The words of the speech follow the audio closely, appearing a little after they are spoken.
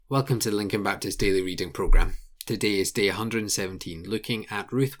Welcome to the Lincoln Baptist Daily Reading Programme. Today is day 117, looking at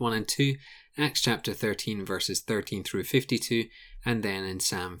Ruth 1 and 2, Acts chapter 13 verses 13 through 52, and then in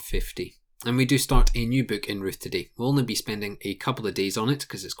Psalm 50. And we do start a new book in Ruth today. We'll only be spending a couple of days on it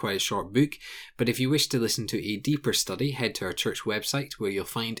because it's quite a short book, but if you wish to listen to a deeper study, head to our church website where you'll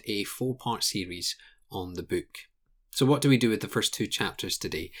find a 4-part series on the book. So what do we do with the first 2 chapters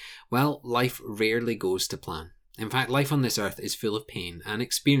today? Well, life rarely goes to plan. In fact, life on this earth is full of pain and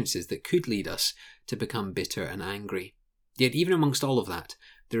experiences that could lead us to become bitter and angry. Yet even amongst all of that,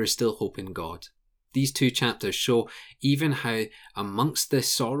 there is still hope in God. These 2 chapters show even how amongst the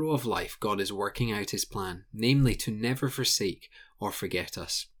sorrow of life, God is working out his plan, namely to never forsake or forget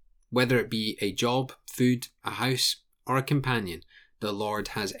us. Whether it be a job, food, a house, or a companion, the Lord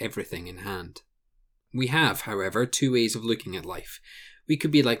has everything in hand. We have, however, 2 ways of looking at life. We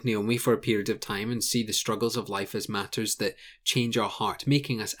could be like Naomi for a period of time and see the struggles of life as matters that change our heart,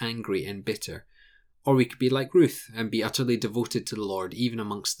 making us angry and bitter. Or we could be like Ruth and be utterly devoted to the Lord even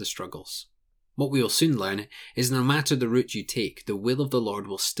amongst the struggles. What we will soon learn is no matter the route you take, the will of the Lord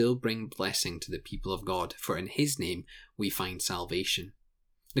will still bring blessing to the people of God, for in his name we find salvation.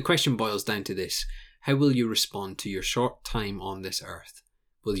 The question boils down to this: how will you respond to your short time on this earth?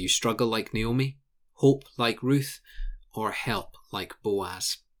 Will you struggle like Naomi, hope like Ruth, or help like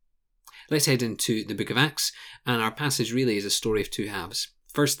Boaz? Let's head into the book of Acts, and our passage really is a story of 2 halves.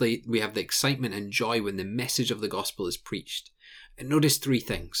 Firstly, we have the excitement and joy when the message of the gospel is preached. And notice 3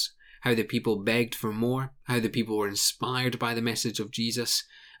 things: how the people begged for more, how the people were inspired by the message of Jesus,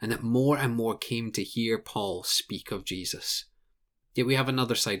 and that more and more came to hear Paul speak of Jesus. Yet we have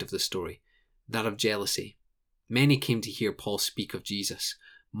another side of the story, that of jealousy. Many came to hear Paul speak of Jesus,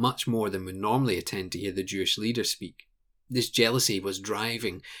 much more than would normally attend to hear the Jewish leaders speak. This jealousy was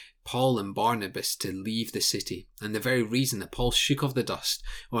driving Paul and Barnabas to leave the city, and the very reason that Paul shook off the dust,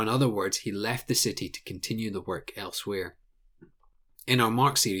 or in other words, he left the city to continue the work elsewhere. In our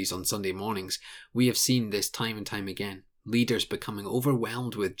Mark series on Sunday mornings, we have seen this time and time again, leaders becoming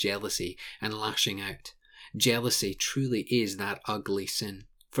overwhelmed with jealousy and lashing out. Jealousy truly is that ugly sin,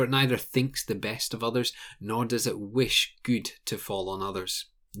 for it neither thinks the best of others, nor does it wish good to fall on others.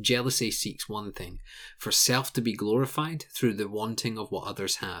 Jealousy seeks one thing: for self to be glorified through the wanting of what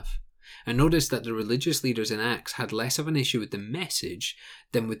others have. And notice that the religious leaders in Acts had less of an issue with the message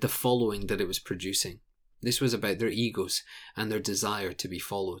than with the following that it was producing. This was about their egos and their desire to be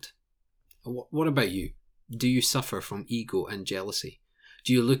followed. What about you? Do you suffer from ego and jealousy?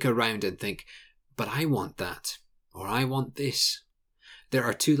 Do you look around and think, but I want that, or I want this? There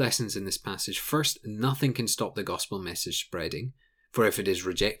are 2 lessons in this passage. First, nothing can stop the gospel message spreading. For if it is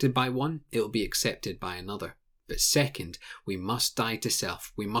rejected by one, it will be accepted by another. But second, we must die to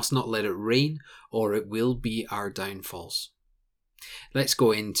self. We must not let it reign, or it will be our downfalls. Let's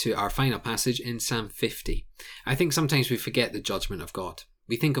go into our final passage in Psalm 50. I think sometimes we forget the judgment of God.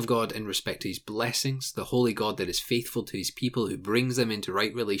 We think of God in respect to his blessings, the holy God that is faithful to his people, who brings them into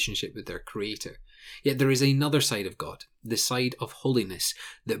right relationship with their Creator. Yet there is another side of God, the side of holiness,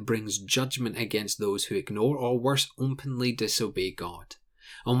 that brings judgment against those who ignore or worse, openly disobey God.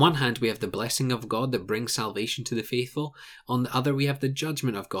 On one hand, we have the blessing of God that brings salvation to the faithful. On the other, we have the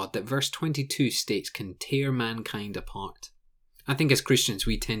judgment of God that verse 22 states can tear mankind apart. I think as Christians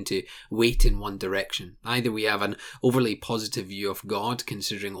we tend to weight in one direction. Either we have an overly positive view of God,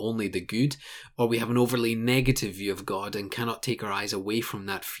 considering only the good, or we have an overly negative view of God and cannot take our eyes away from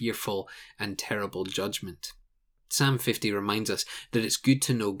that fearful and terrible judgment. Psalm 50 reminds us that it's good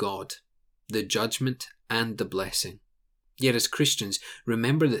to know God, the judgment and the blessing. Yet as Christians,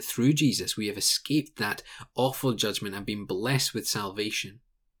 remember that through Jesus we have escaped that awful judgment and been blessed with salvation.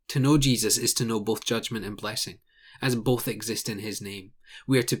 To know Jesus is to know both judgment and blessing, as both exist in his name.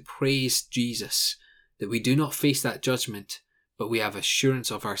 We are to praise Jesus, that we do not face that judgment, but we have assurance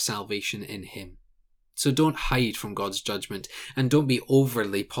of our salvation in him. So don't hide from God's judgment, and don't be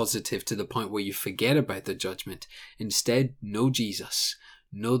overly positive to the point where you forget about the judgment. Instead, know Jesus.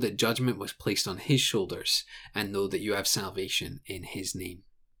 Know that judgment was placed on his shoulders, and know that you have salvation in his name.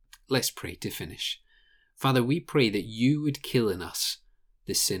 Let's pray to finish. Father, we pray that you would kill in us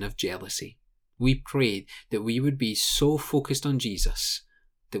the sin of jealousy. We pray that we would be so focused on Jesus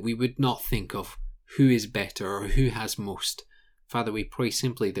that we would not think of who is better or who has most. Father, we pray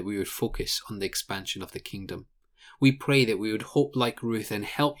simply that we would focus on the expansion of the kingdom. We pray that we would hope like Ruth and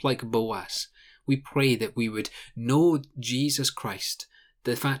help like Boaz. We pray that we would know Jesus Christ,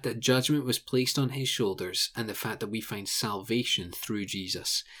 the fact that judgment was placed on his shoulders, and the fact that we find salvation through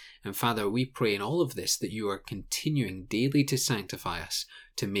Jesus. And Father, we pray in all of this that you are continuing daily to sanctify us,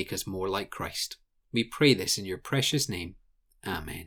 to make us more like Christ. We pray this in your precious name. Amen.